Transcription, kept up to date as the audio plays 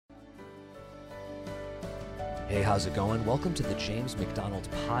Hey, how's it going? Welcome to the James McDonald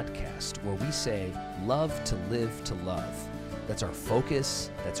Podcast, where we say, love to live to love. That's our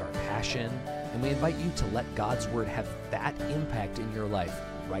focus, that's our passion, and we invite you to let God's Word have that impact in your life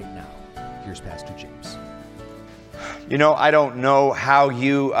right now. Here's Pastor James. You know, I don't know how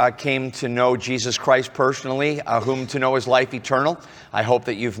you came to know Jesus Christ personally, whom to know is life eternal. I hope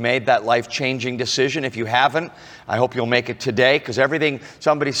that you've made that life-changing decision. If you haven't, I hope you'll make it today, because everything,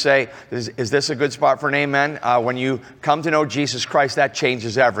 somebody say, is this a good spot for an amen? When you come to know Jesus Christ, that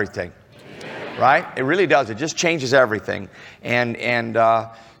changes everything, right? It really does. It just changes everything. And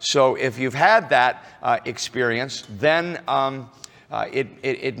so if you've had that experience, then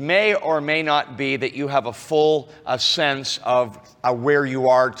it may or may not be that you have a full sense of where you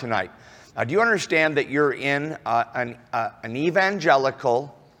are tonight. Do you understand that you're in an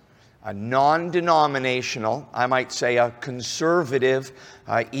evangelical, a non-denominational, I might say a conservative,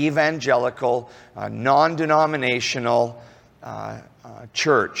 evangelical, non-denominational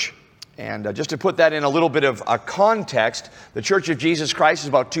church? And just to put that in a little bit of context, the Church of Jesus Christ is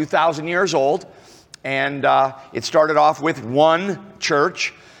about 2,000 years old. And it started off with one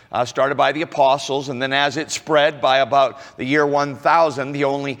church, started by the apostles, and then as it spread by about the year 1000, the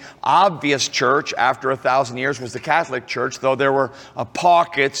only obvious church after 1,000 years was the Catholic Church, though there were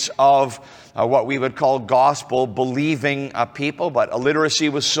pockets of what we would call gospel-believing people, but illiteracy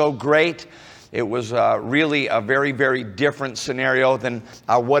was so great. It was really a very, very different scenario than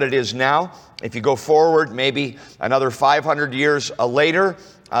what it is now. If you go forward maybe another 500 years later,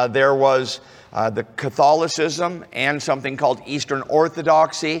 there was the Catholicism and something called Eastern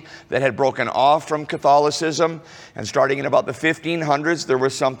Orthodoxy that had broken off from Catholicism. And starting in about the 1500s, there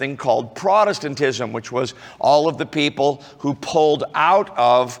was something called Protestantism, which was all of the people who pulled out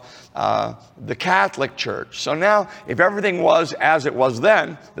of the Catholic Church. So now, if everything was as it was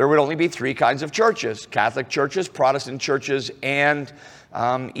then, there would only be three kinds of churches: Catholic churches, Protestant churches, and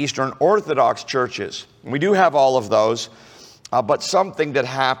Eastern Orthodox churches. And we do have all of those, but something that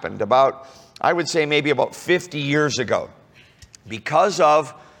happened about, I would say maybe about 50 years ago, because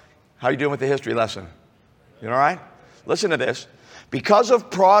of, how are you doing with the history lesson? You all right? Listen to this. Because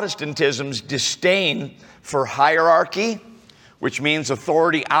of Protestantism's disdain for hierarchy, which means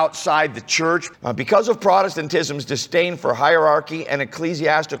authority outside the church, because of Protestantism's disdain for hierarchy and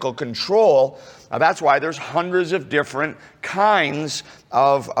ecclesiastical control, that's why there's hundreds of different kinds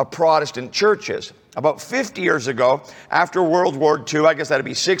of Protestant churches. About 50 years ago, after World War II, I guess that'd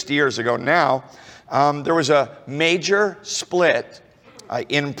be 60 years ago now, there was a major split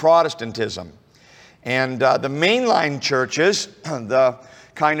in Protestantism. And the mainline churches, the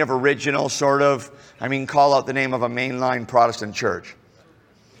kind of original sort of, call out the name of a mainline Protestant church.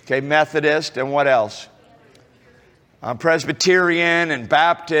 Okay, Methodist and what else? Presbyterian and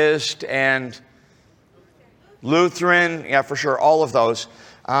Baptist and Lutheran, yeah, for sure, all of those.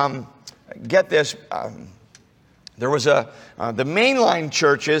 Get this, there was the mainline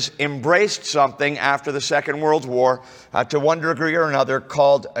churches embraced something after the Second World War to one degree or another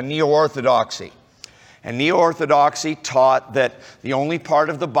called a neo-orthodoxy. And neo-orthodoxy taught that the only part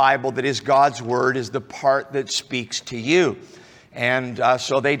of the Bible that is God's Word is the part that speaks to you. And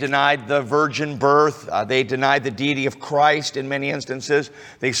so they denied the virgin birth. They denied the deity of Christ in many instances.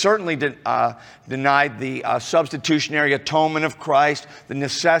 They certainly denied the substitutionary atonement of Christ, the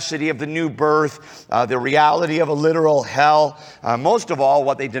necessity of the new birth, the reality of a literal hell. Most of all,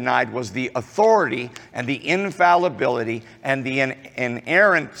 what they denied was the authority and the infallibility and the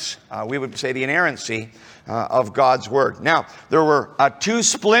inerrance, we would say the inerrancy, of God's Word. Now, there were two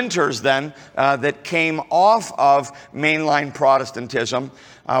splinters then that came off of mainline Protestantism.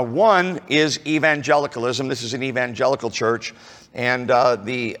 One is evangelicalism. This is an evangelical church. And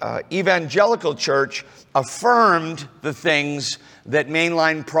the evangelical church affirmed the things that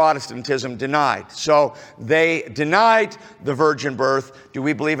mainline Protestantism denied. So they denied the virgin birth. Do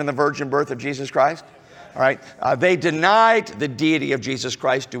we believe in the virgin birth of Jesus Christ? All right. They denied the deity of Jesus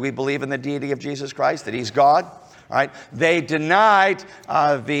Christ. Do we believe in the deity of Jesus Christ, that He's God? All right. They denied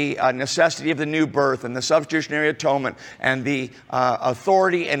the necessity of the new birth and the substitutionary atonement and the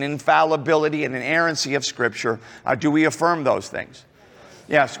authority and infallibility and inerrancy of Scripture. Do we affirm those things?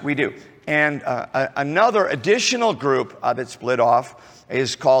 Yes, we do. And another additional group that split off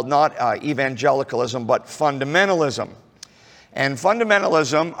is called not evangelicalism, but fundamentalism. And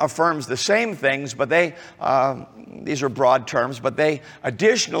fundamentalism affirms the same things, but these are broad terms, but they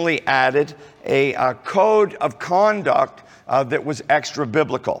additionally added a code of conduct that was extra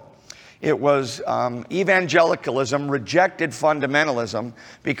biblical. It was evangelicalism rejected fundamentalism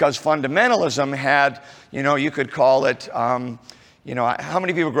because fundamentalism had, you could call it, how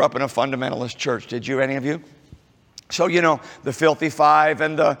many people grew up in a fundamentalist church? Did you, any of you? So, the filthy five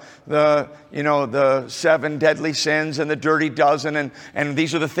and the 7 deadly sins and the dirty dozen, and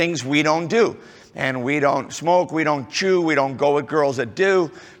these are the things we don't do. And we don't smoke, we don't chew, we don't go with girls that do.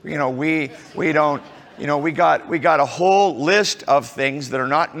 We don't, we got a whole list of things that are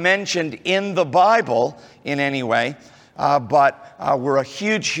not mentioned in the Bible in any way, but we're a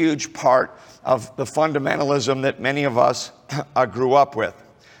huge, huge part of the fundamentalism that many of us grew up with.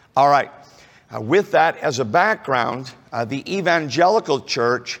 All right. With that as a background, the evangelical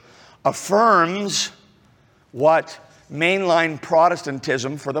church affirms what mainline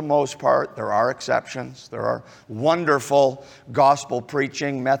Protestantism, for the most part, there are exceptions, there are wonderful gospel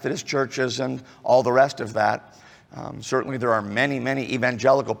preaching Methodist churches and all the rest of that. Certainly there are many, many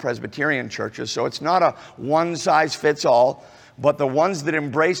evangelical Presbyterian churches, so it's not a one-size-fits-all, but the ones that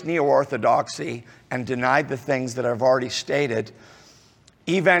embrace neo-orthodoxy and denied the things that I've already stated,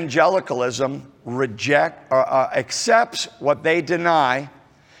 evangelicalism accepts what they deny,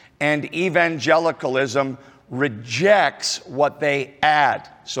 and evangelicalism rejects what they add.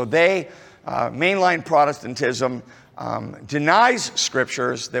 So mainline Protestantism denies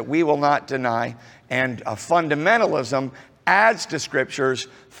scriptures that we will not deny, and fundamentalism adds to scriptures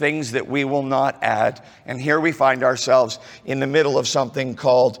things that we will not add. And here we find ourselves in the middle of something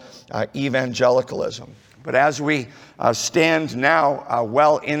called evangelicalism. But as we stand now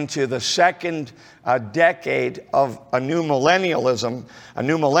well into the second decade of a new millennium,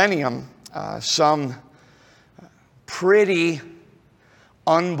 some pretty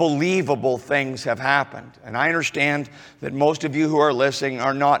unbelievable things have happened. And I understand that most of you who are listening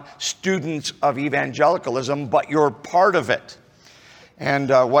are not students of evangelicalism, but you're part of it. And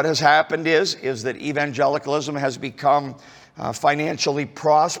what has happened is that evangelicalism has become financially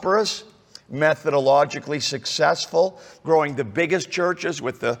prosperous, methodologically successful, growing the biggest churches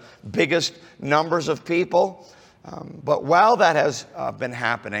with the biggest numbers of people. But while that has been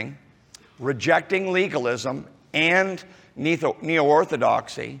happening, rejecting legalism and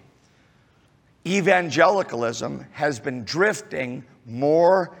neo-orthodoxy, evangelicalism has been drifting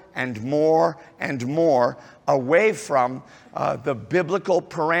more and more and more away from the biblical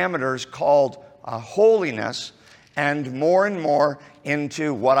parameters called holiness, and more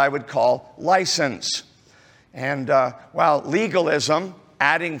into what I would call license. And while legalism,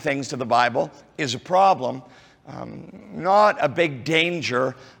 adding things to the Bible, is a problem, not a big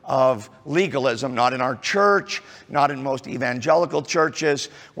danger of legalism, not in our church, not in most evangelical churches.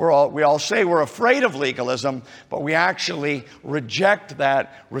 We all say we're afraid of legalism, but we actually reject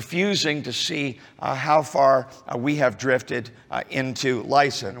that, refusing to see how far we have drifted into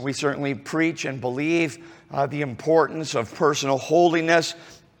license. We certainly preach and believe the importance of personal holiness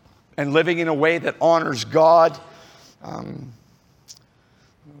and living in a way that honors God.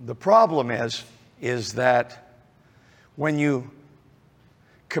 The problem is that when you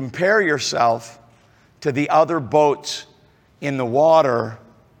compare yourself to the other boats in the water,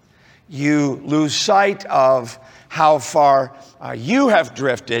 you lose sight of how far you have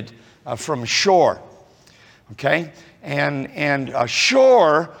drifted from shore. Okay? And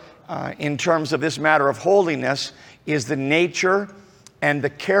shore, in terms of this matter of holiness, is the nature and the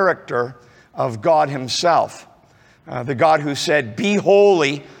character of God himself. The God who said, "Be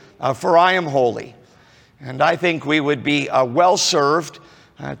holy, for I am holy." And I think we would be well served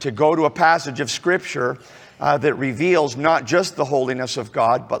to go to a passage of Scripture that reveals not just the holiness of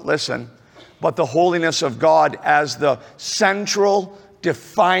God, but the holiness of God as the central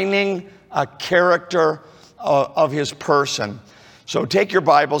defining character of his person. So take your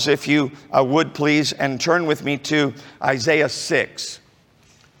Bibles, if you would please, and turn with me to Isaiah 6.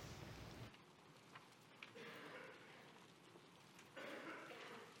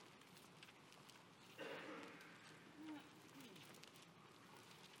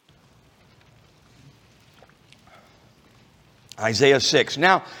 Isaiah 6.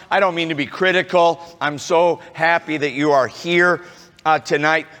 Now, I don't mean to be critical. I'm so happy that you are here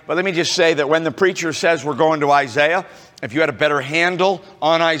tonight. But let me just say that when the preacher says we're going to Isaiah, if you had a better handle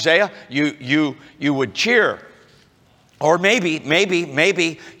on Isaiah, you would cheer. Or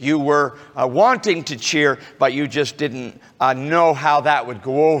maybe you were wanting to cheer, but you just didn't know how that would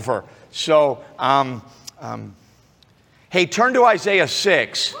go over. So, hey, turn to Isaiah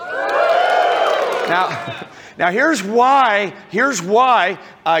 6. Now here's why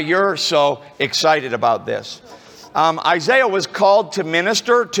you're so excited about this. Isaiah was called to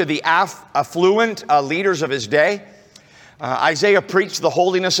minister to the affluent leaders of his day. Isaiah preached the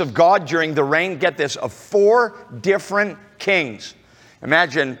holiness of God during the reign, get this, of 4 different kings.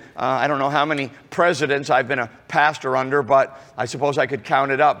 Imagine, I don't know how many presidents I've been a pastor under, but I suppose I could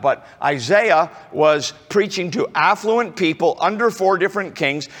count it up. But Isaiah was preaching to affluent people under 4 different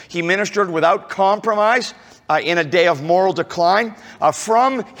kings. He ministered without compromise in a day of moral decline.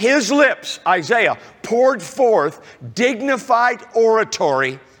 From his lips, Isaiah poured forth dignified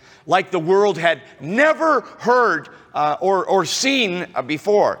oratory like the world had never heard or seen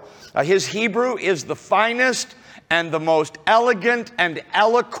before. His Hebrew is the finest and the most elegant and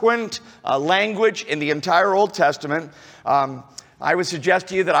eloquent language in the entire Old Testament. I would suggest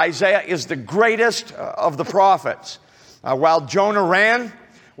to you that Isaiah is the greatest of the prophets. While Jonah ran,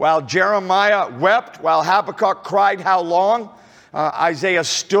 while Jeremiah wept, while Habakkuk cried, "How long?" Isaiah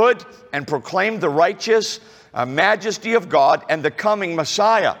stood and proclaimed the righteous majesty of God and the coming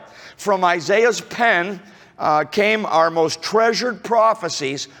Messiah. From Isaiah's pen came our most treasured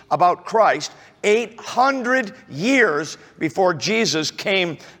prophecies about Christ 800 years before Jesus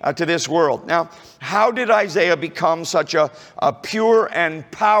came to this world. Now, how did Isaiah become such a pure and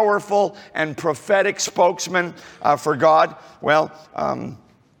powerful and prophetic spokesman for God? Well,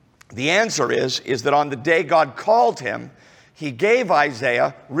 the answer is that on the day God called him, he gave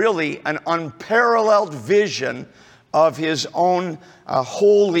Isaiah really an unparalleled vision of his own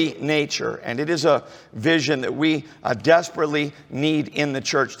holy nature. And it is a vision that we desperately need in the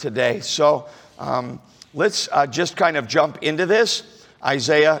church today. So let's just kind of jump into this.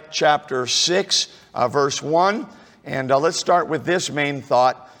 Isaiah chapter 6, verse 1. And let's start with this main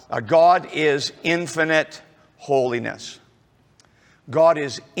thought. God is infinite holiness. God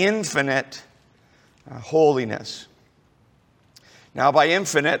is infinite holiness. Now, by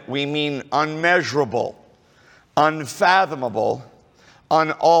infinite, we mean unmeasurable, unfathomable,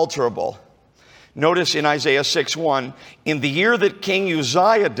 unalterable. Notice in Isaiah 6:1, in the year that King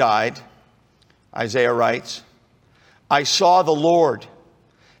Uzziah died, Isaiah writes, I saw the Lord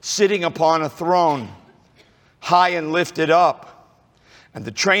sitting upon a throne, high and lifted up, and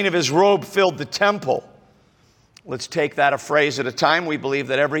the train of his robe filled the temple. Let's take that a phrase at a time. We believe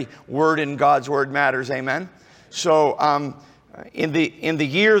that every word in God's word matters. Amen. So in the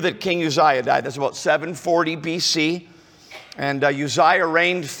year that King Uzziah died, that's about 740 BC, and Uzziah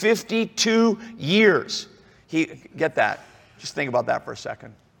reigned 52 years. Get that. Just think about that for a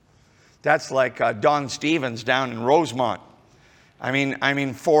second. That's like Don Stevens down in Rosemont. I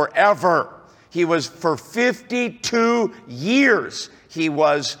mean, forever. He was, for 52 years, he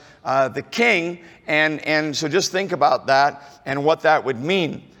was the king. And so just think about that and what that would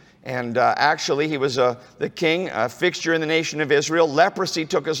mean. And actually, he was the king, a fixture in the nation of Israel. Leprosy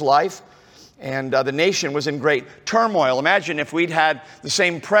took his life, and the nation was in great turmoil. Imagine if we'd had the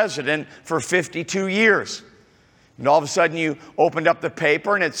same president for 52 years. And all of a sudden, you opened up the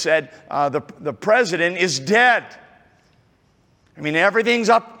paper, and it said, the president is dead. I mean, everything's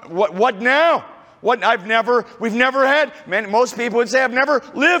up. What now? We've never had, most people would say, I've never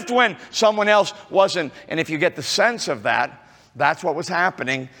lived when someone else wasn't. And if you get the sense of that, that's what was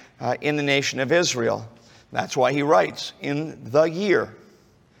happening in the nation of Israel. That's why he writes, in the year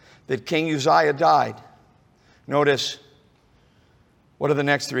that King Uzziah died. Notice, what are the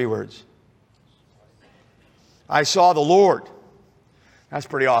next 3 words? I saw the Lord. That's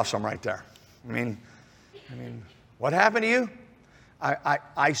pretty awesome right there. I mean, what happened to you?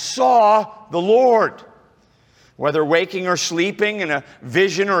 I saw the Lord. Whether waking or sleeping, in a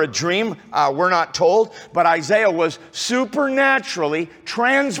vision or a dream, we're not told. But Isaiah was supernaturally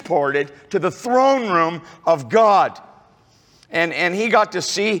transported to the throne room of God. And he got to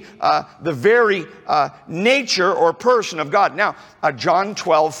see the very nature or person of God. Now, John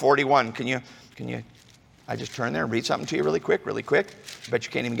 12:41. Can you? I just turn there and read something to you really quick. I bet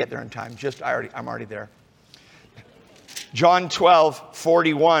you can't even get there in time. I'm already there. John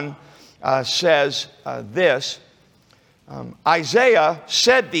 12:41 says this. Isaiah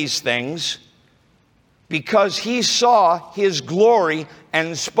said these things because he saw his glory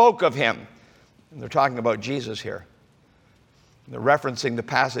and spoke of him. And they're talking about Jesus here. They're referencing the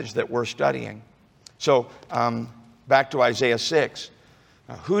passage that we're studying. So back to Isaiah 6.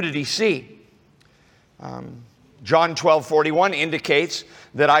 Who did he see? John 12:41 indicates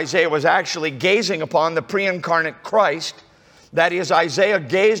that Isaiah was actually gazing upon the pre-incarnate Christ. That is, Isaiah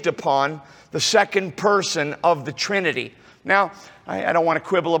gazed upon the second person of the Trinity. Now, I don't want to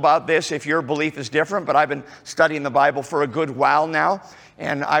quibble about this if your belief is different, but I've been studying the Bible for a good while now,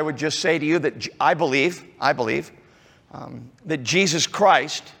 and I would just say to you that I believe that Jesus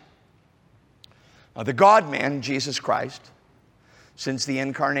Christ, the God-man Jesus Christ, since the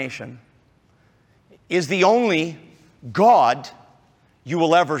incarnation, is the only God you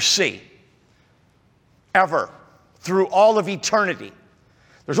will ever see. Ever. Through all of eternity.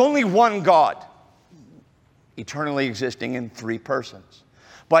 There's only one God, eternally existing in three persons.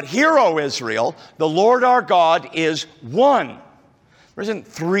 But hear, O Israel, the Lord our God is one. There isn't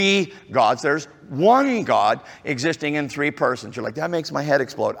three gods. There's one God existing in three persons. You're like, that makes my head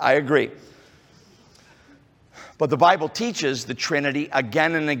explode. I agree. But the Bible teaches the Trinity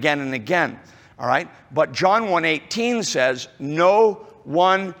again and again and again. All right? But John 1:18 says, no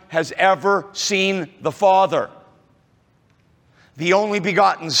one has ever seen the Father. The only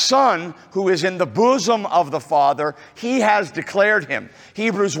begotten Son, who is in the bosom of the Father, he has declared him.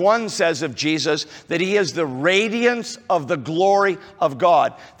 Hebrews 1 says of Jesus that he is the radiance of the glory of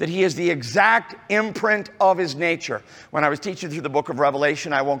God, that he is the exact imprint of his nature. When I was teaching through the book of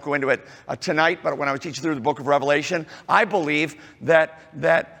Revelation, I won't go into it tonight, but when I was teaching through the book of Revelation, I believe that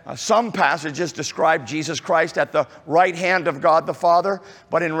some passages describe Jesus Christ at the right hand of God the Father,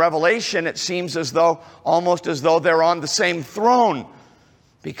 but in Revelation it seems almost as though they're on the same throne,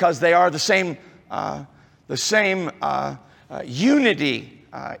 because they are the same unity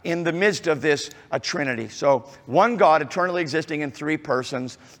in the midst of this Trinity. So one God, eternally existing in three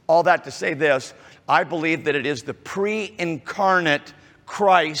persons. All that to say this: I believe that it is the pre-incarnate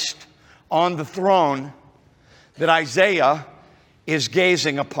Christ on the throne that Isaiah is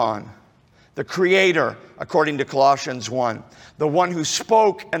gazing upon. The Creator, according to Colossians 1. The one who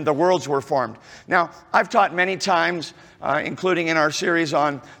spoke and the worlds were formed. Now, I've taught many times, including in our series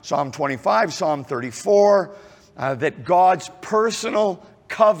on Psalm 25, Psalm 34, that God's personal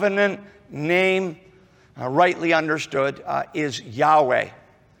covenant name, rightly understood, is Yahweh.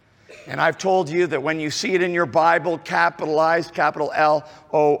 And I've told you that when you see it in your Bible, capitalized, capital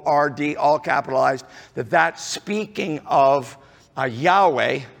L-O-R-D, all capitalized, that's speaking of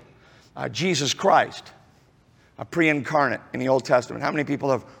Yahweh, Jesus Christ, a pre-incarnate in the Old Testament. How many people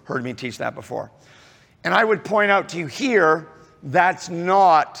have heard me teach that before? And I would point out to you here, that's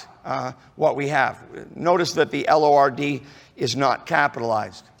not what we have. Notice that the L-O-R-D is not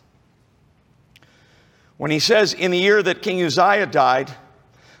capitalized. When he says, in the year that King Uzziah died,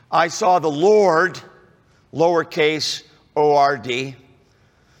 I saw the Lord, lowercase O-R-D.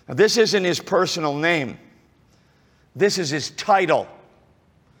 Now, this isn't his personal name. This is his title.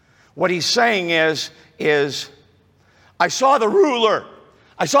 What he's saying is I saw the ruler.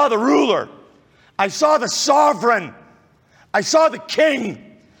 I saw the ruler. I saw the sovereign. I saw the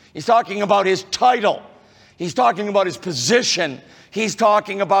king. He's talking about his title. He's talking about his position. He's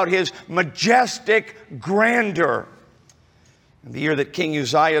talking about his majestic grandeur. In the year that King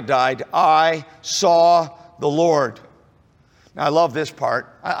Uzziah died, I saw the Lord. Now, I love this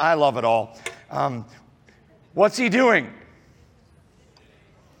part. I love it all. What's he doing?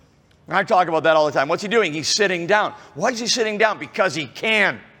 I talk about that all the time. What's he doing? He's sitting down. Why is he sitting down? Because he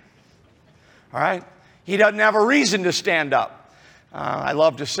can. All right? He doesn't have a reason to stand up. I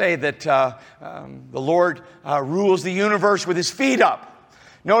love to say that the Lord rules the universe with his feet up.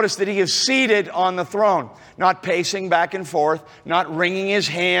 Notice that he is seated on the throne, not pacing back and forth, not wringing his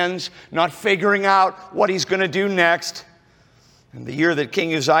hands, not figuring out what he's going to do next. In the year that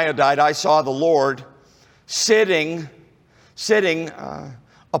King Uzziah died, I saw the Lord sitting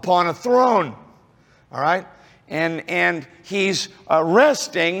upon a throne. All right? And he's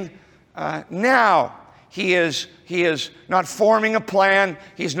resting now. He is not forming a plan.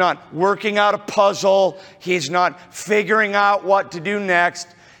 He's not working out a puzzle. He's not figuring out what to do next.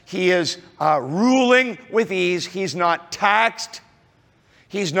 He is ruling with ease. He's not taxed.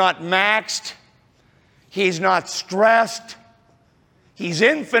 He's not maxed. He's not stressed. He's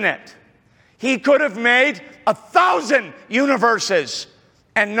infinite. He could have made 1,000 universes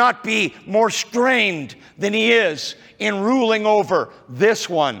and not be more strained than he is in ruling over this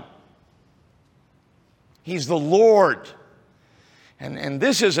one. He's the Lord. And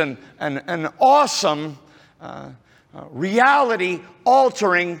this is an awesome,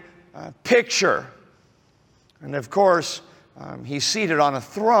 reality-altering picture. And of course, he's seated on a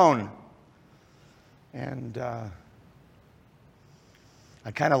throne. And I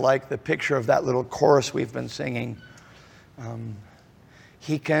kind of like the picture of that little chorus we've been singing.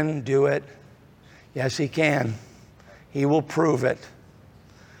 He can do it. Yes, he can. He will prove it.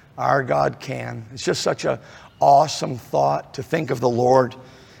 Our God can. It's just such an awesome thought to think of the Lord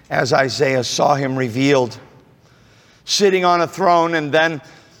as Isaiah saw him revealed, sitting on a throne, and then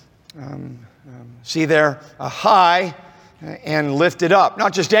see there, high and lifted up.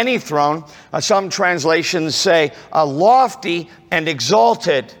 Not just any throne. Some translations say lofty and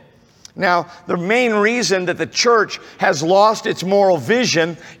exalted. Now, the main reason that the church has lost its moral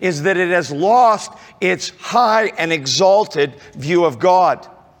vision is that it has lost its high and exalted view of God.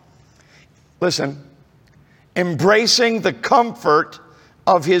 Listen, embracing the comfort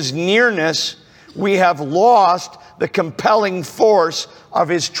of his nearness, we have lost the compelling force of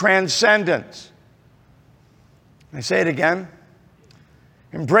his transcendence. I say it again.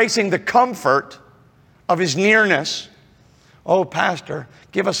 Embracing the comfort of his nearness. Oh, Pastor,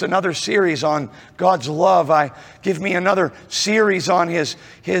 give us another series on God's love. Give me another series on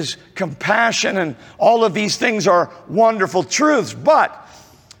his compassion. And all of these things are wonderful truths. But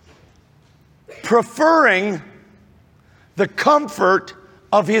preferring the comfort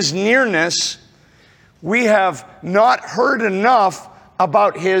of his nearness, we have not heard enough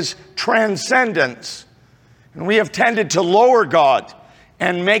about his transcendence. And we have tended to lower God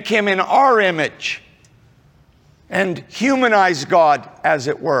and make him in our image and humanize God, as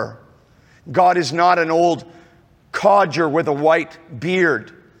it were. God is not an old codger with a white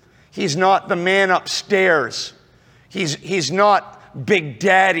beard. He's not the man upstairs. He's not Big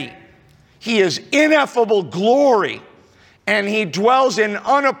Daddy. He is ineffable glory, and he dwells in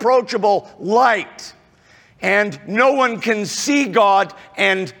unapproachable light. And no one can see God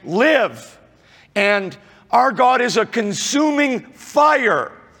and live. And our God is a consuming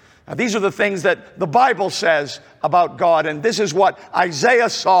fire. Now, these are the things that the Bible says about God, and this is what Isaiah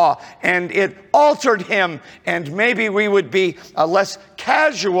saw, and it altered him, and maybe we would be less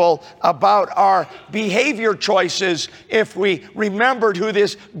casual about our behavior choices if we remembered who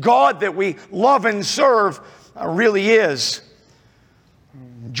this God that we love and serve really is.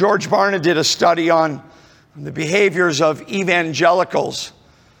 George Barna did a study on the behaviors of evangelicals.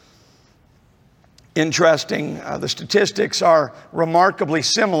 Interesting, the statistics are remarkably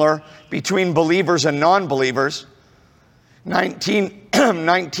similar between believers and non-believers.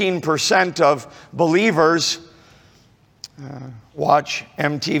 19% of believers watch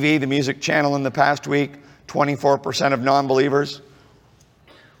MTV, the music channel, in the past week. 24% of non-believers.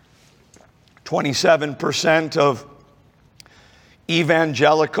 27% of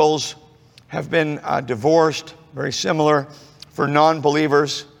evangelicals have been divorced. Very similar for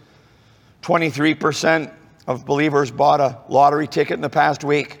non-believers. 23% of believers bought a lottery ticket in the past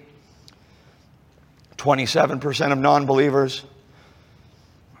week. 27% of non-believers.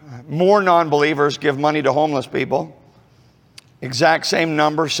 More non-believers give money to homeless people. Exact same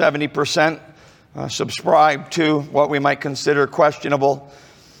number, 70%, subscribe to what we might consider questionable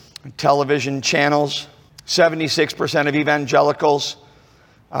television channels. 76% of evangelicals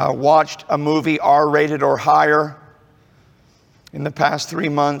watched a movie R-rated or higher in the past 3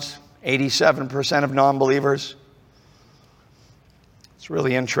 months. 87% of non-believers. It's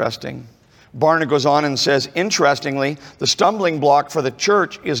really interesting. Barna goes on and says, interestingly, the stumbling block for the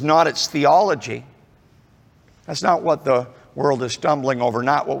church is not its theology. That's not what the world is stumbling over,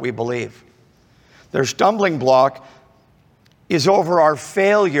 not what we believe. Their stumbling block is over our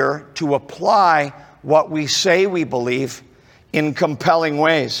failure to apply what we say we believe in compelling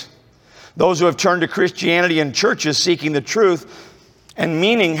ways. Those who have turned to Christianity and churches seeking the truth and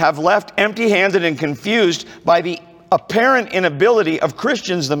meaning have left empty-handed and confused by the apparent inability of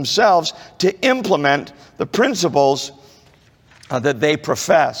Christians themselves to implement the principles that they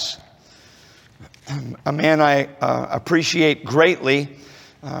profess. A man I appreciate greatly,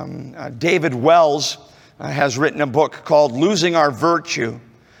 David Wells, has written a book called Losing Our Virtue,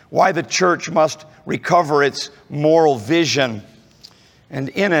 Why the Church Must Recover Its Moral Vision. And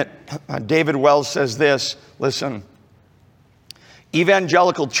in it, David Wells says this, listen,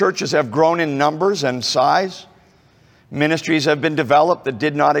 evangelical churches have grown in numbers and size. Ministries have been developed that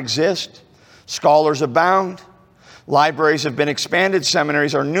did not exist. Scholars abound. Libraries have been expanded.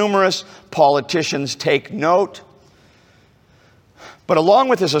 Seminaries are numerous. Politicians take note. But along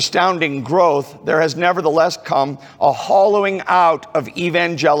with this astounding growth, there has nevertheless come a hollowing out of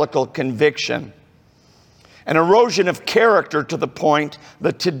evangelical conviction. An erosion of character to the point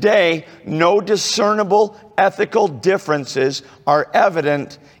that today no discernible ethical differences are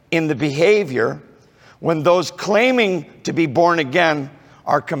evident in the behavior when those claiming to be born again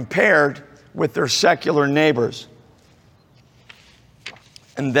are compared with their secular neighbors.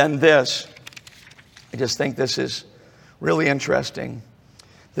 And then this, I just think this is really interesting,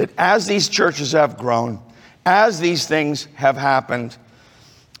 that as these churches have grown, as these things have happened,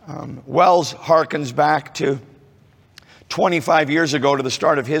 Wells harkens back to 25 years ago to the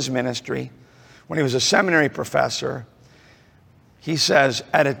start of his ministry when he was a seminary professor. He says,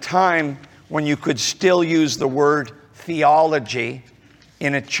 at a time when you could still use the word theology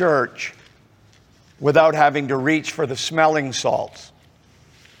in a church without having to reach for the smelling salts,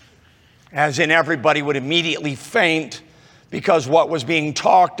 as in everybody would immediately faint because what was being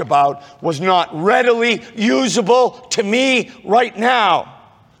talked about was not readily usable to me right now.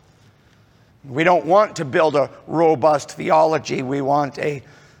 We don't want to build a robust theology. We want a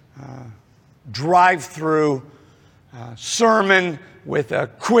drive-through sermon with a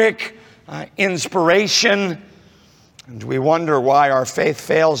quick inspiration. And we wonder why our faith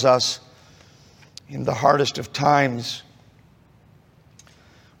fails us in the hardest of times.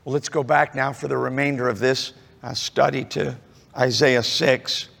 Well, let's go back now for the remainder of this study to Isaiah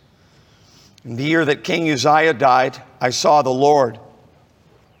 6. In the year that King Uzziah died, I saw the Lord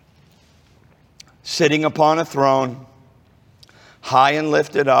sitting upon a throne, high and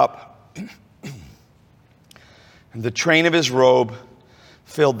lifted up, and the train of his robe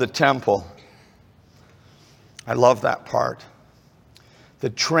filled the temple. I love that part. The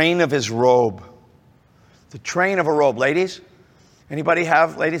train of his robe. The train of a robe. Ladies, anybody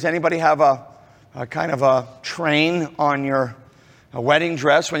have a kind of a train on your wedding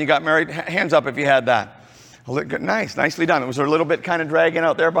dress when you got married? Hands up if you had that. Nicely done. It was a little bit kind of dragging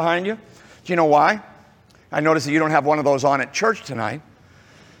out there behind you. Do you know why? I noticed that you don't have one of those on at church tonight.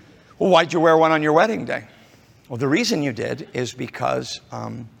 Well, why'd you wear one on your wedding day? Well, the reason you did is because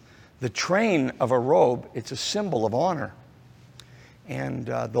the train of a robe, it's a symbol of honor. And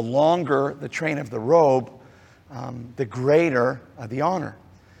the longer the train of the robe, the greater the honor.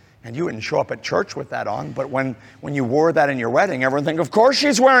 And you wouldn't show up at church with that on, but when you wore that in your wedding, everyone think, of course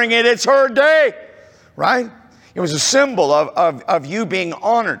she's wearing it, it's her day, right? It was a symbol of you being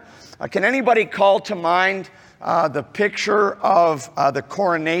honored. Can anybody call to mind the picture of the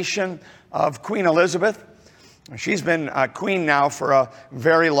coronation of Queen Elizabeth? She's been queen now for a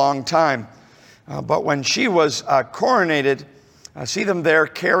very long time. But when she was coronated, see them there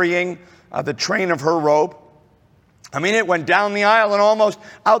carrying the train of her robe. I mean, it went down the aisle and almost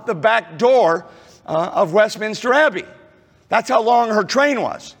out the back door of Westminster Abbey. That's how long her train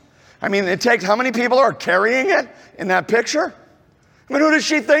was. I mean, it takes, how many people are carrying it in that picture? I mean, who does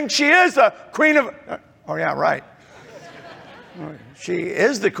she think she is? The Queen of... Oh, yeah, right. She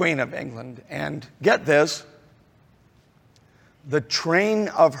is the Queen of England. And get this, the train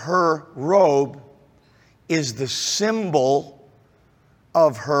of her robe is the symbol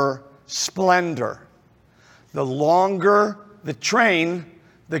of her splendor. The longer the train,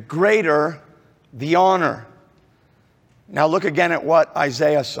 the greater the honor. Now look again at what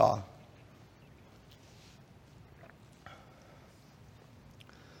Isaiah saw.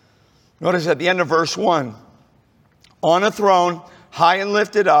 Notice at the end of verse 1, on a throne, high and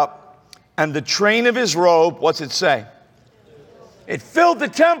lifted up, and the train of his robe, what's it say? It filled the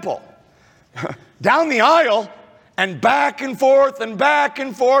temple. Down the aisle, and back and forth,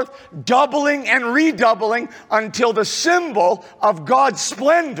 doubling and redoubling until the symbol of God's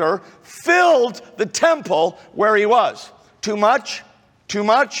splendor filled the temple where he was. Too much? Too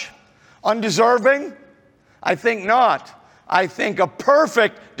much? Undeserving? I think not. I think a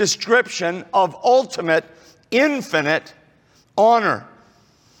perfect description of ultimate, infinite honor.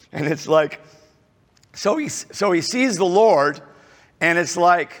 And it's like, so he sees the Lord, and it's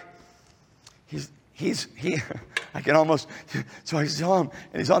like, I can almost, so I saw him,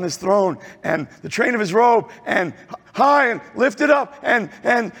 and he's on his throne, and the train of his robe, and high and lifted up, and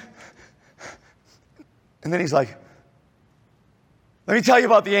then he's like, let me tell you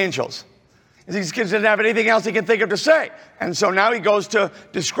about the angels. He doesn't have anything else he can think of to say. And so now he goes to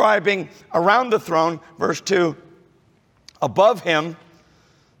describing around the throne, verse 2, above him,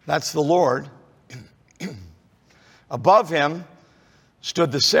 that's the Lord, above him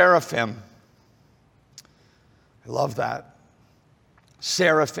stood the seraphim. I love that.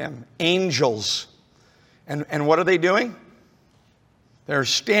 Seraphim, angels. And what are they doing? They're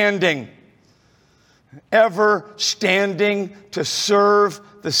standing, ever standing to serve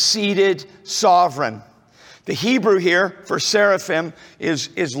the seated sovereign. The Hebrew here for seraphim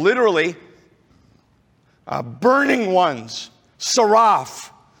is literally burning ones.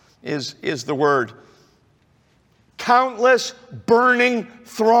 Seraph is the word. Countless burning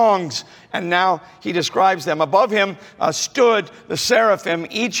throngs. And now he describes them. Above him stood the seraphim.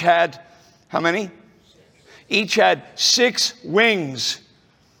 Each had, how many? Each had 6 wings.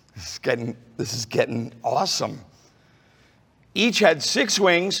 This is getting awesome. Each had 6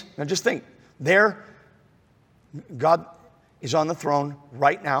 wings. Now just think, there, God is on the throne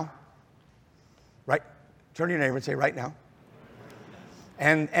right now. Right? Turn to your neighbor and say, right now.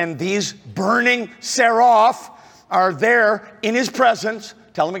 And these burning seraph are there in his presence.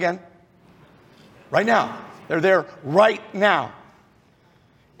 Tell him again. Right now. They're there right now.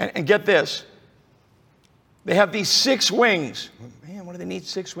 And get this. They have these 6 wings. Man, what do they need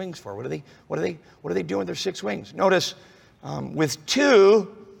 6 wings for? What are they doing with their 6 wings? Notice, with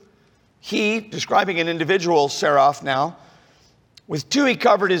 2, he, describing an individual seraph now, with 2 he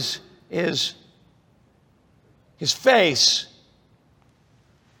covered his is his face.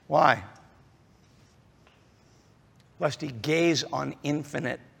 Why? Lest he gaze on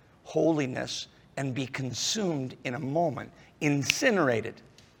infinite holiness and be consumed in a moment, incinerated.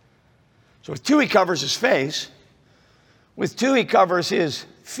 So with two, he covers his face. With two, he covers his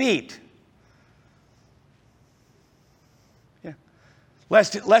feet. Yeah.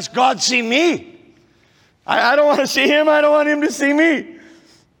 Lest God see me. I don't want to see him. I don't want him to see me.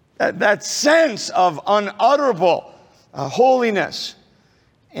 That sense of unutterable holiness.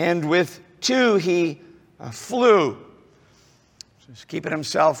 And with two, he flew. Just keeping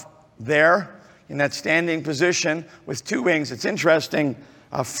himself there in that standing position with two wings. It's interesting.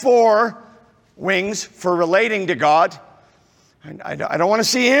 4 wings for relating to God. I don't want to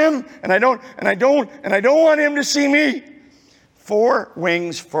see him, and I don't want him to see me. 4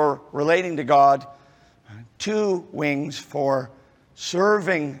 wings for relating to God. 2 wings for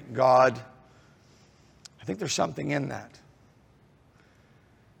serving God. I think there's something in that.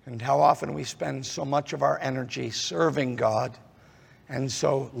 And how often we spend so much of our energy serving God and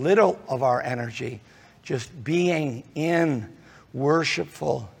so little of our energy just being in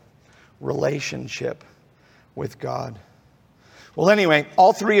worshipful relationship with God. Well, anyway,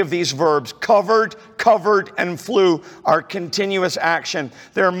 all 3 of these verbs, covered, and flew, are continuous action.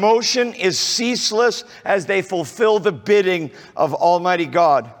 Their motion is ceaseless as they fulfill the bidding of Almighty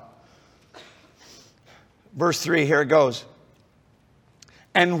God. Verse 3, here it goes.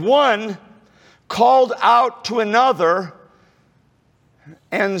 And one called out to another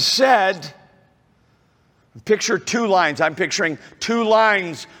and said, picture 2 lines. I'm picturing 2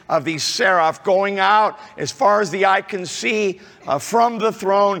 lines of these seraph going out as far as the eye can see from the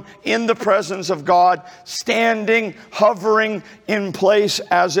throne in the presence of God, standing, hovering in place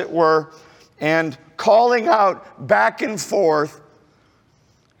as it were, and calling out back and forth.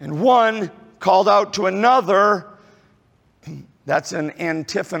 And one called out to another. That's an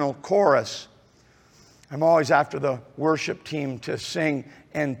antiphonal chorus. I'm always after the worship team to sing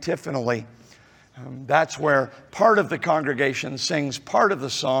antiphonally. That's where part of the congregation sings part of the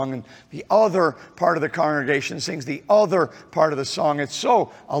song and the other part of the congregation sings the other part of the song. It's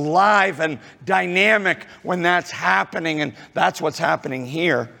so alive and dynamic when that's happening, and that's what's happening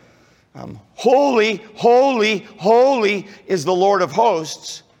here. Holy, holy, holy is the Lord of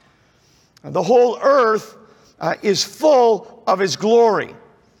hosts. The whole earth is full of his glory.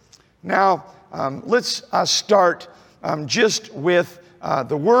 Now, let's start just with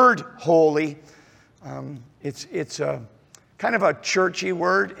the word holy. It's a kind of a churchy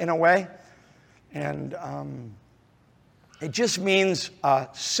word in a way, and it just means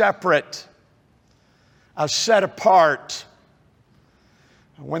separate, set apart.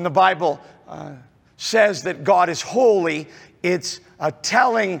 When the Bible says that God is holy, it's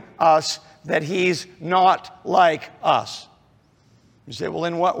telling us that he's not like us. You say, well,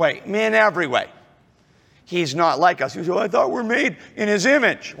 in what way? In every way. He's not like us. You say, well, I thought we're made in his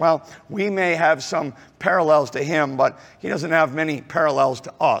image. Well, we may have some parallels to him, but he doesn't have many parallels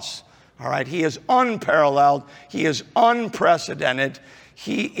to us. All right? He is unparalleled. He is unprecedented.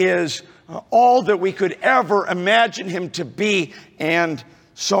 He is all that we could ever imagine him to be, and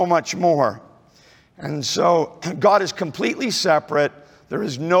so much more. And so God is completely separate. There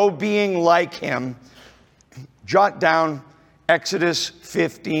is no being like him. Jot down Exodus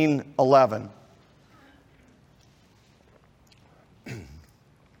 15:11.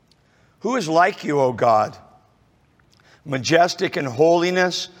 Who is like you, O God? Majestic in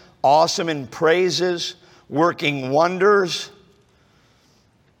holiness, awesome in praises, working wonders.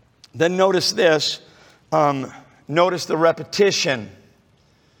 Then notice this. Notice the repetition.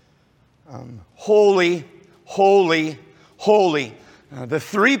 Holy, holy, holy. The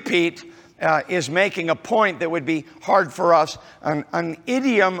three-peat is making a point that would be hard for us. An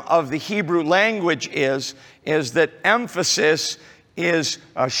idiom of the Hebrew language is that emphasis is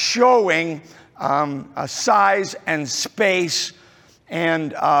showing a size and space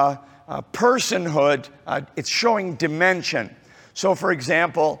and personhood. It's showing dimension. So, for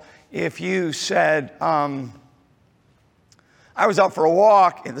example, if you said, I was out for a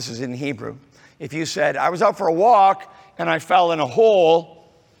walk, and this is in Hebrew. If you said, I was out for a walk and I fell in a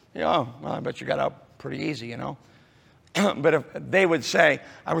hole, well, I bet you got out pretty easy, you know. But if they would say,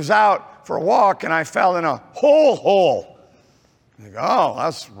 I was out for a walk and I fell in a hole. You go, oh,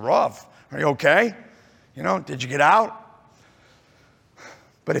 that's rough. Are you okay? You know, did you get out?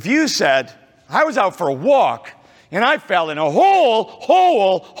 But if you said, I was out for a walk and I fell in a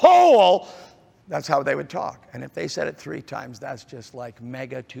hole, that's how they would talk. And if they said it 3 times, that's just like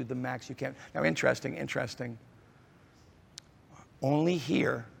mega to the max. You can't. Now, interesting. Only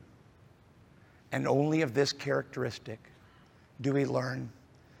here and only of this characteristic do we learn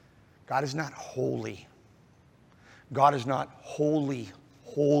God is not holy. God is not holy,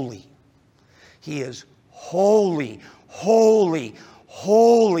 holy. He is holy, holy,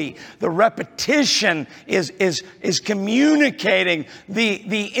 holy. The repetition is communicating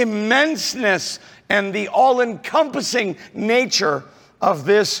the immenseness and the all-encompassing nature of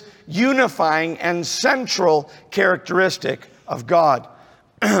this unifying and central characteristic of God.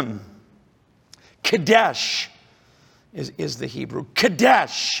 Kadesh is the Hebrew.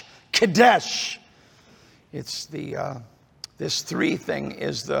 Kadesh, Kadesh. It's this three thing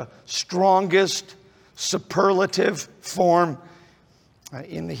is the strongest superlative form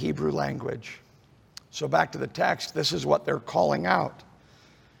in the Hebrew language. So back to the text, this is what they're calling out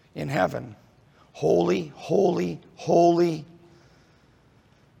in heaven. Holy, holy, holy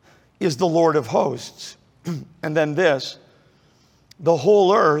is the Lord of hosts. And then this, the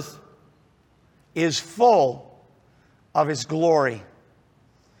whole earth is full of His glory.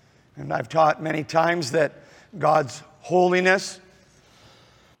 And I've taught many times that God's holiness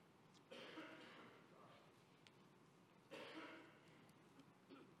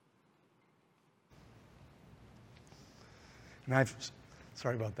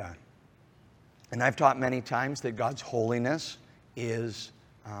sorry about that. And I've taught many times that God's holiness is,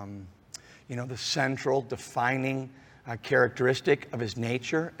 the central defining characteristic of His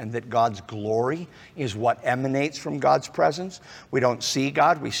nature, and that God's glory is what emanates from God's presence. We don't see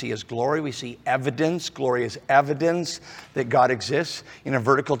God, we see His glory, we see evidence. Glory is evidence that God exists. In a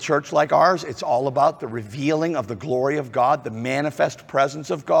vertical church like ours, it's all about the revealing of the glory of God, the manifest presence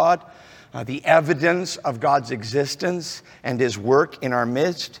of God, the evidence of God's existence and His work in our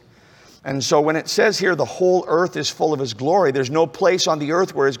midst. And so when it says here, the whole earth is full of His glory, there's no place on the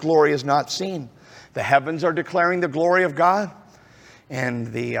earth where His glory is not seen. The heavens are declaring the glory of God,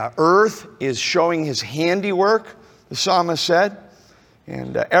 and the earth is showing His handiwork, the psalmist said.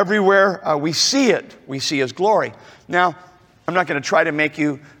 And everywhere we see it, we see His glory. Now, I'm not going to try to make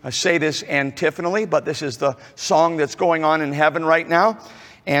you say this antiphonally, but this is the song that's going on in heaven right now.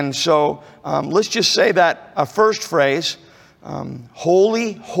 And so let's just say that first phrase,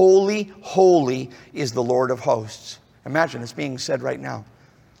 holy, holy, holy is the Lord of hosts. Imagine it's being said right now.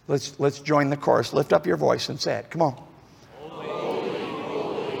 Let's join the chorus. Lift up your voice and say it. Come on. Holy, holy,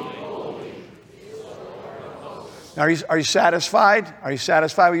 holy is the Lord of hosts. Now, are you satisfied? Are you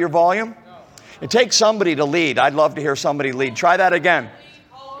satisfied with your volume? No. It takes somebody to lead. I'd love to hear somebody lead. Try that again.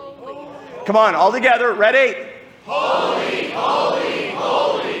 Holy. Come on, all together. Ready? Holy, holy,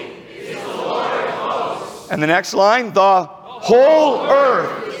 holy is the Lord of hosts. And the next line, the whole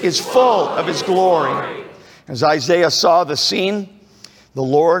earth is full of His glory. As Isaiah saw the scene, the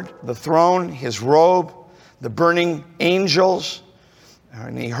Lord, the throne, His robe, the burning angels,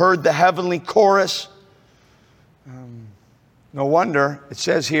 and he heard the heavenly chorus. No wonder, it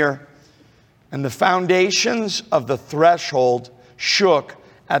says here, and the foundations of the threshold shook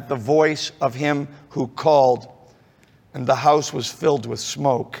at the voice of Him who called, and the house was filled with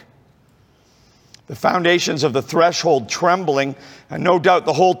smoke. The foundations of the threshold trembling, and no doubt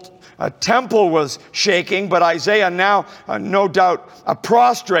the whole temple was shaking, but Isaiah now, no doubt,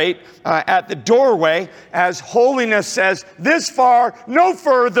 prostrate at the doorway as holiness says, this far, no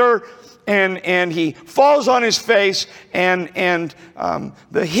further, and he falls on his face, and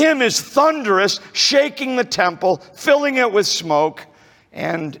the hymn is thunderous, shaking the temple, filling it with smoke,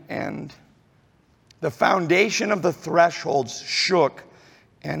 and the foundation of the thresholds shook,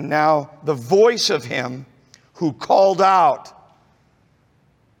 and now the voice of Him who called out,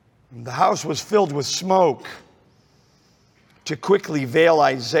 the house was filled with smoke to quickly veil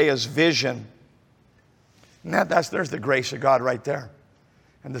Isaiah's vision. And there's the grace of God right there.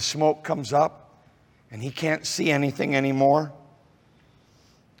 And the smoke comes up, and he can't see anything anymore,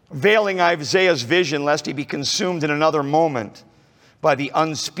 veiling Isaiah's vision lest he be consumed in another moment by the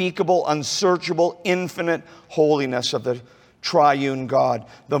unspeakable, unsearchable, infinite holiness of the triune God,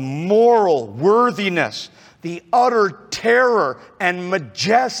 the moral worthiness, the utter terror and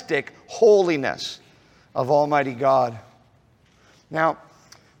majestic holiness of Almighty God. Now,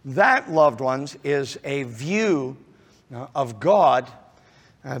 that, loved ones, is a view of God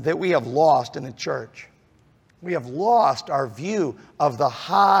that we have lost in the church. We have lost our view of the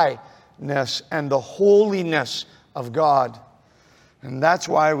highness and the holiness of God. And that's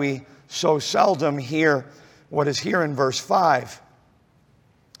why we so seldom hear what is here in verse 5.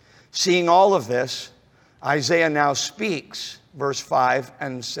 Seeing all of this, Isaiah now speaks, verse 5,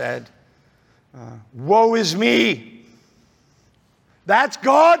 and said, woe is me. That's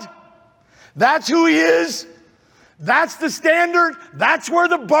God. That's who He is. That's the standard. That's where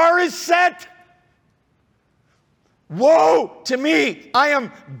the bar is set. Woe to me! I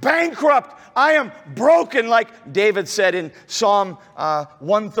am bankrupt. I am broken, like David said in Psalm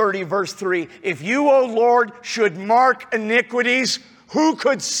 130, verse 3. If you, O Lord, should mark iniquities, who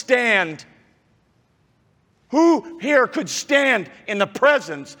could stand? Who here could stand in the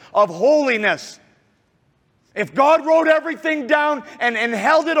presence of holiness? If God wrote everything down and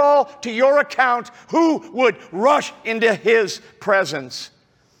held it all to your account, who would rush into His presence?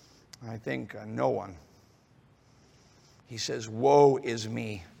 I think no one. He says, woe is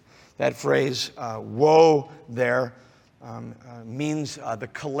me. That phrase, woe there, means the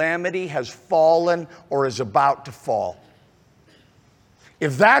calamity has fallen or is about to fall.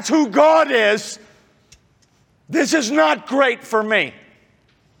 If that's who God is, this is not great for me.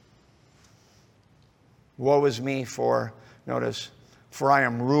 Woe is me for, notice, for I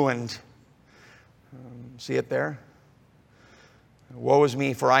am ruined. See it there? Woe is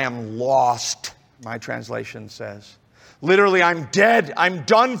me for I am lost, my translation says. Literally, I'm dead. I'm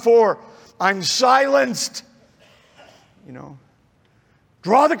done for. I'm silenced. You know,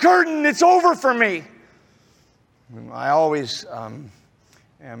 draw the curtain. It's over for me. I always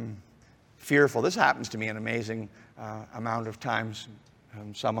am fearful. This happens to me an amazing amount of times.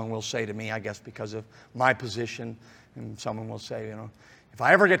 Someone will say to me, I guess because of my position, and someone will say, you know, if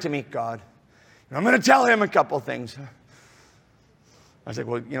I ever get to meet God, I'm going to tell Him a couple things. I said,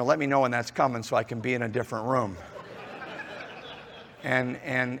 well, you know, let me know when that's coming so I can be in a different room. And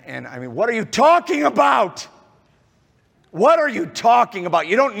I mean, what are you talking about? What are you talking about?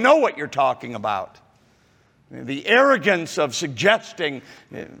 You don't know what you're talking about. The arrogance of suggesting,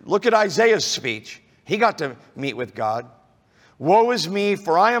 look at Isaiah's speech. He got to meet with God. Woe is me,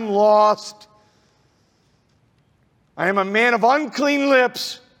 for I am lost. I am a man of unclean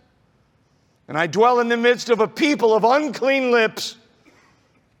lips, and I dwell in the midst of a people of unclean lips.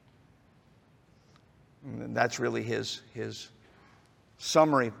 And that's really his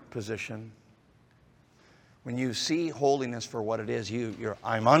summary position. When you see holiness for what it is, you're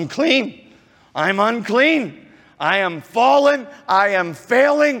I'm unclean. I'm unclean. I am fallen. I am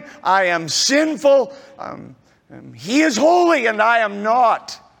failing. I am sinful. He is holy and I am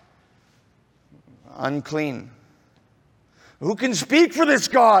not. Unclean. Who can speak for this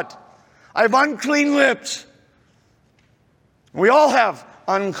God? I have unclean lips. We all have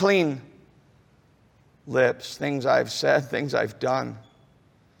unclean lips. Things I've said, things I've done.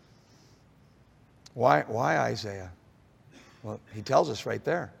 Why Isaiah? Well, he tells us right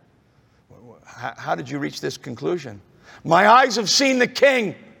there. How did you reach this conclusion? My eyes have seen the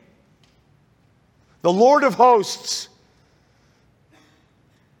King, the Lord of hosts.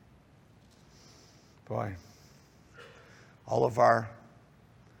 Boy, all of our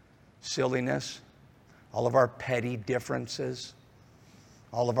silliness, all of our petty differences,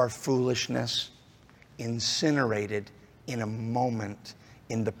 all of our foolishness, incinerated in a moment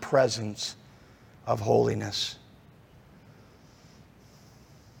in the presence of holiness.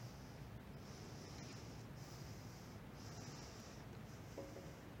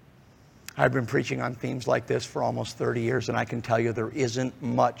 I've been preaching on themes like this for almost 30 years, and I can tell you there isn't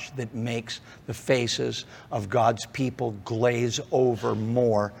much that makes the faces of God's people glaze over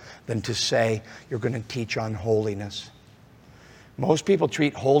more than to say, you're going to teach on holiness. Most people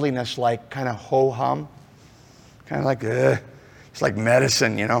treat holiness like kind of ho-hum, kind of like, it's like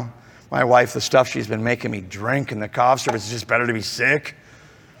medicine, you know. My wife, the stuff she's been making me drink and the cough syrup, it's just better to be sick.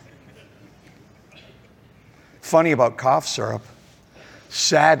 Funny about cough syrup.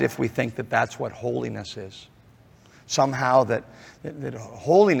 Sad if we think that that's what holiness is. Somehow that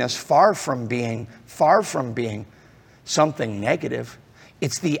holiness, far from being something negative,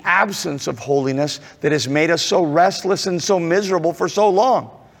 it's the absence of holiness that has made us so restless and so miserable for so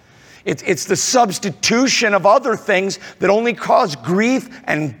long. It's the substitution of other things that only cause grief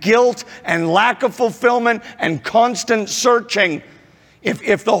and guilt and lack of fulfillment and constant searching.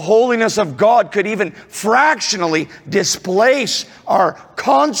 If the holiness of God could even fractionally displace our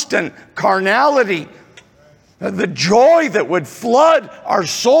constant carnality, the joy that would flood our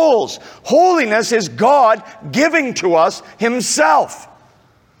souls. Holiness is God giving to us Himself.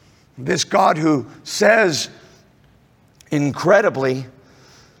 This God who says incredibly,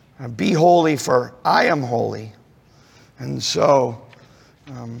 be holy for I am holy. And so,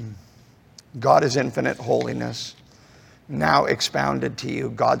 God is infinite holiness. Now expounded to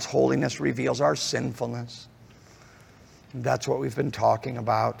you, God's holiness reveals our sinfulness. That's what we've been talking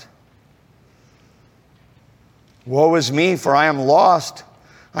about. Woe is me, for I am lost.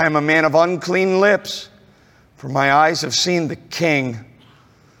 I am a man of unclean lips, for my eyes have seen the King,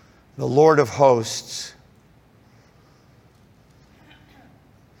 the Lord of hosts.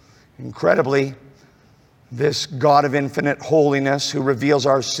 Incredibly, this God of infinite holiness who reveals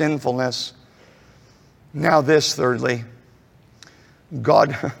our sinfulness. Now this, thirdly,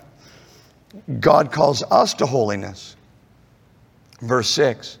 God calls us to holiness. Verse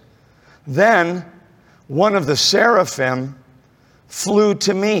 6, then one of the seraphim flew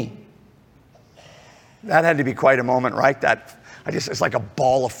to me. That had to be quite a moment, right? It's like a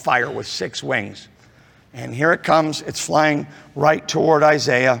ball of fire with 6 wings. And here it comes. It's flying right toward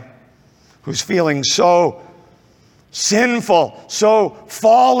Isaiah, who's feeling so sinful, so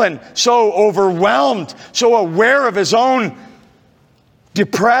fallen, so overwhelmed, so aware of his own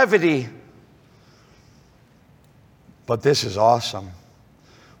depravity. But this is awesome.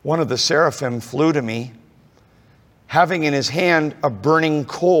 One of the seraphim flew to me, having in his hand a burning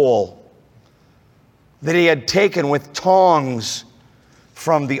coal that he had taken with tongs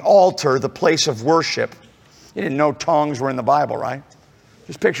from the altar, the place of worship. You didn't know tongs were in the Bible, right?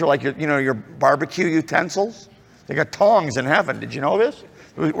 Just picture like your barbecue utensils. They got tongs in heaven. Did you know this?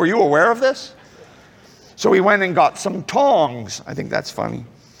 Were you aware of this? So he went and got some tongs. I think that's funny.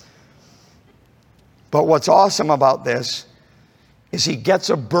 But what's awesome about this is he gets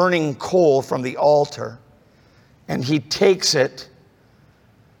a burning coal from the altar and he takes it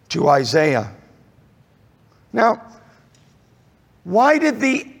to Isaiah. Now, why did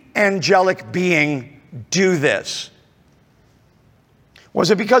the angelic being do this? Was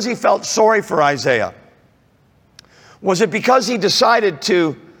it because he felt sorry for Isaiah? Was it because he decided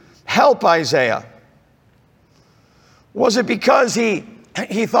to help Isaiah? Was it because he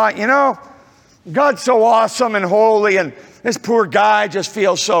thought, God's so awesome and holy, and this poor guy just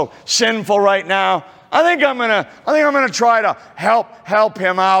feels so sinful right now. I think I'm gonna try to help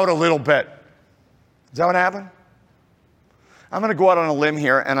him out a little bit. Is that what happened? I'm going to go out on a limb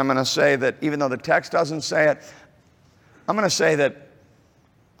here, and I'm going to say that even though the text doesn't say it, I'm going to say that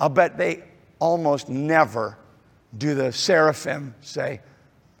I'll bet they almost never do the seraphim say,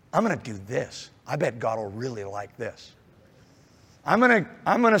 I'm going to do this. I bet God will really like this. I'm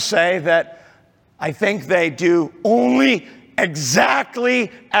going to say that I think they do only exactly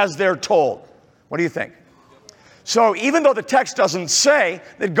as they're told. What do you think? So even though the text doesn't say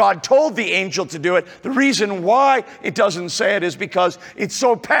that God told the angel to do it, the reason why it doesn't say it is because it's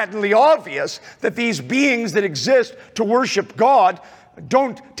so patently obvious that these beings that exist to worship God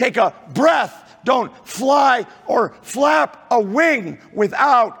don't take a breath, don't fly or flap a wing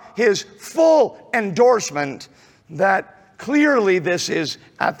without his full endorsement that clearly this is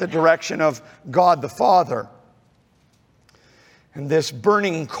at the direction of God the Father. And this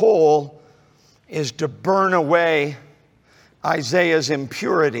burning coal is to burn away Isaiah's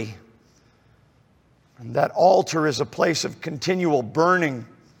impurity. And that altar is a place of continual burning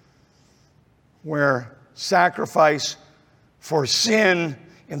where sacrifice for sin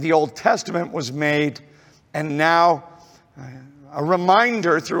in the Old Testament was made, and now a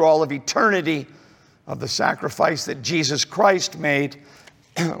reminder through all of eternity of the sacrifice that Jesus Christ made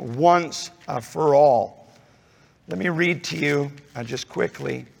once for all. Let me read to you just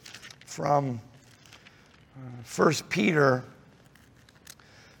quickly from 1 Peter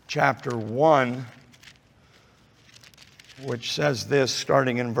chapter 1, which says this,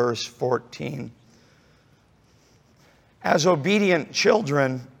 starting in verse 14. As obedient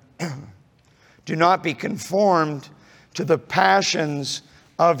children, do not be conformed to the passions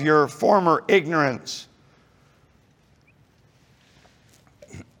of your former ignorance,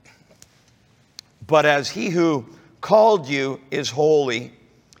 but as he who called you is holy,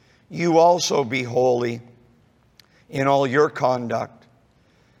 you also be holy in all your conduct.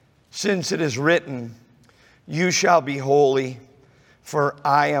 Since it is written, you shall be holy, for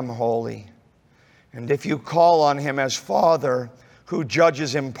I am holy. And if you call on him as Father, who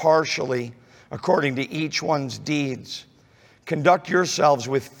judges impartially according to each one's deeds, conduct yourselves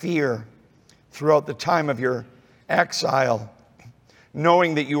with fear throughout the time of your exile,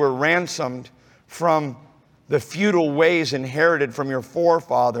 knowing that you were ransomed from the futile ways inherited from your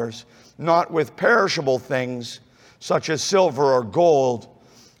forefathers, not with perishable things, such as silver or gold,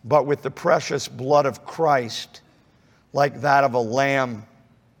 but with the precious blood of Christ, like that of a lamb,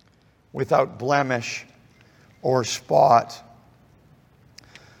 without blemish or spot.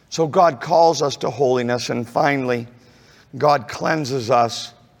 So God calls us to holiness, and finally, God cleanses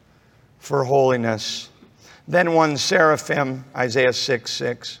us for holiness. Then one seraphim, Isaiah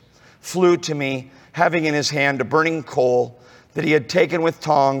 6:6, flew to me, having in his hand a burning coal that he had taken with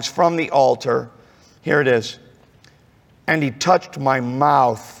tongs from the altar. Here it is. And he touched my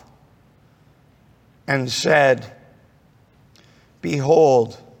mouth and said,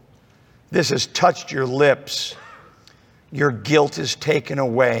 behold, this has touched your lips. Your guilt is taken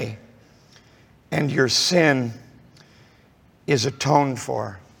away and your sin is atoned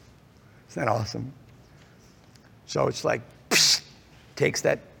for. Isn't that awesome? So it's like, psst, takes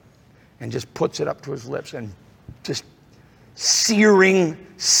that and just puts it up to his lips and just searing,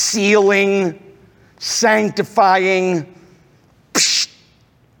 sealing, sanctifying. Psst.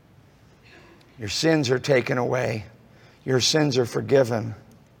 Your sins are taken away. Your sins are forgiven.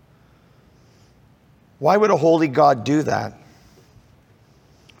 Why would a holy God do that?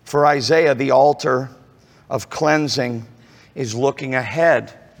 For Isaiah, the altar of cleansing is looking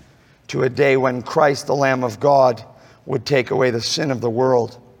ahead to a day when Christ, the Lamb of God, would take away the sin of the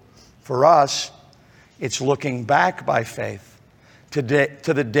world. For us, it's looking back by faith to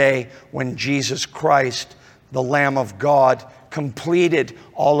the day when Jesus Christ, the Lamb of God, completed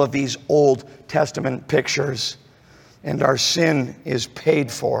all of these Old Testament pictures, and our sin is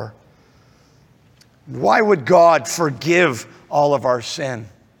paid for. Why would God forgive all of our sin?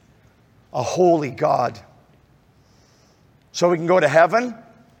 A holy God. So we can go to heaven?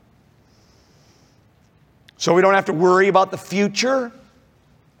 So we don't have to worry about the future?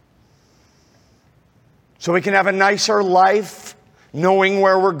 So we can have a nicer life, knowing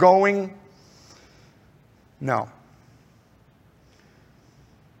where we're going? No.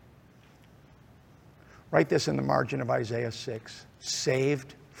 Write this in the margin of Isaiah 6.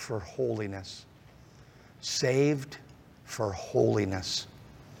 Saved for holiness. Saved for holiness.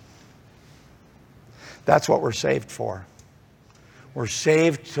 That's what we're saved for. We're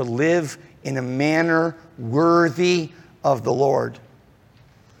saved to live in a manner worthy of the Lord.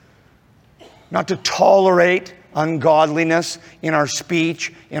 Not to tolerate ungodliness in our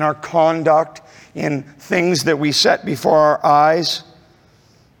speech, in our conduct, in things that we set before our eyes,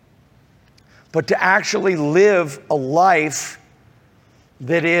 but to actually live a life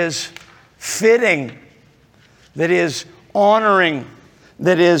that is fitting, that is honoring,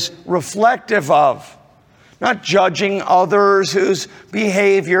 that is reflective of. Not judging others whose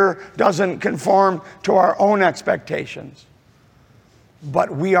behavior doesn't conform to our own expectations,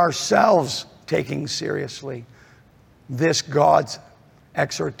 but we ourselves taking seriously this God's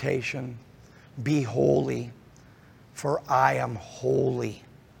exhortation, be holy, for I am holy,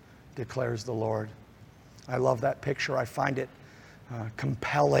 declares the Lord. I love that picture. I find it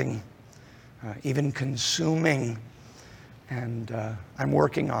compelling, even consuming, and I'm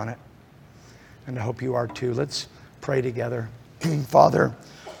working on it. And I hope you are too. Let's pray together. Father,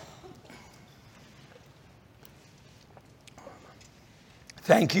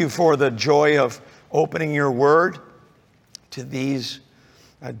 thank you for the joy of opening your word to these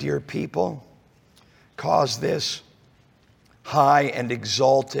dear people. Cause this high and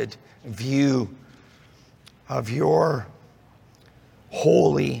exalted view of your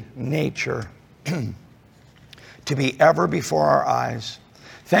holy nature to be ever before our eyes.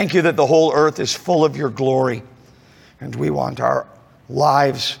 Thank you that the whole earth is full of your glory, and we want our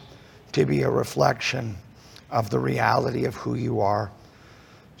lives to be a reflection of the reality of who you are.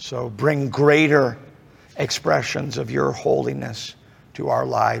 So bring greater expressions of your holiness to our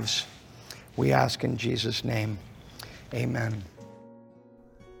lives. We ask in Jesus' name, amen.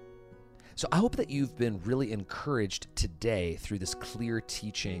 So I hope that you've been really encouraged today through this clear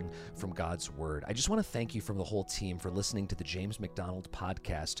teaching from God's Word. I just want to thank you from the whole team for listening to the James McDonald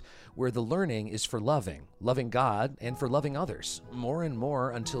podcast, where the learning is for loving God and for loving others, more and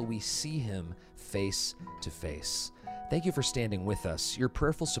more until we see Him face to face. Thank you for standing with us. Your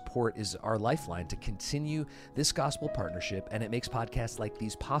prayerful support is our lifeline to continue this gospel partnership, and it makes podcasts like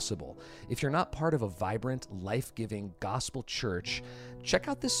these possible. If you're not part of a vibrant, life-giving gospel church, check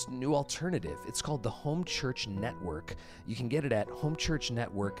out this new alternative. It's called the Home Church Network. You can get it at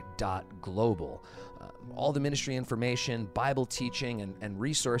homechurchnetwork.global. All the ministry information, Bible teaching, and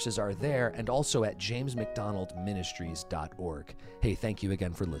resources are there, and also at jamesmcdonaldministries.org. Hey, thank you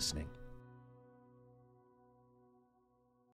again for listening.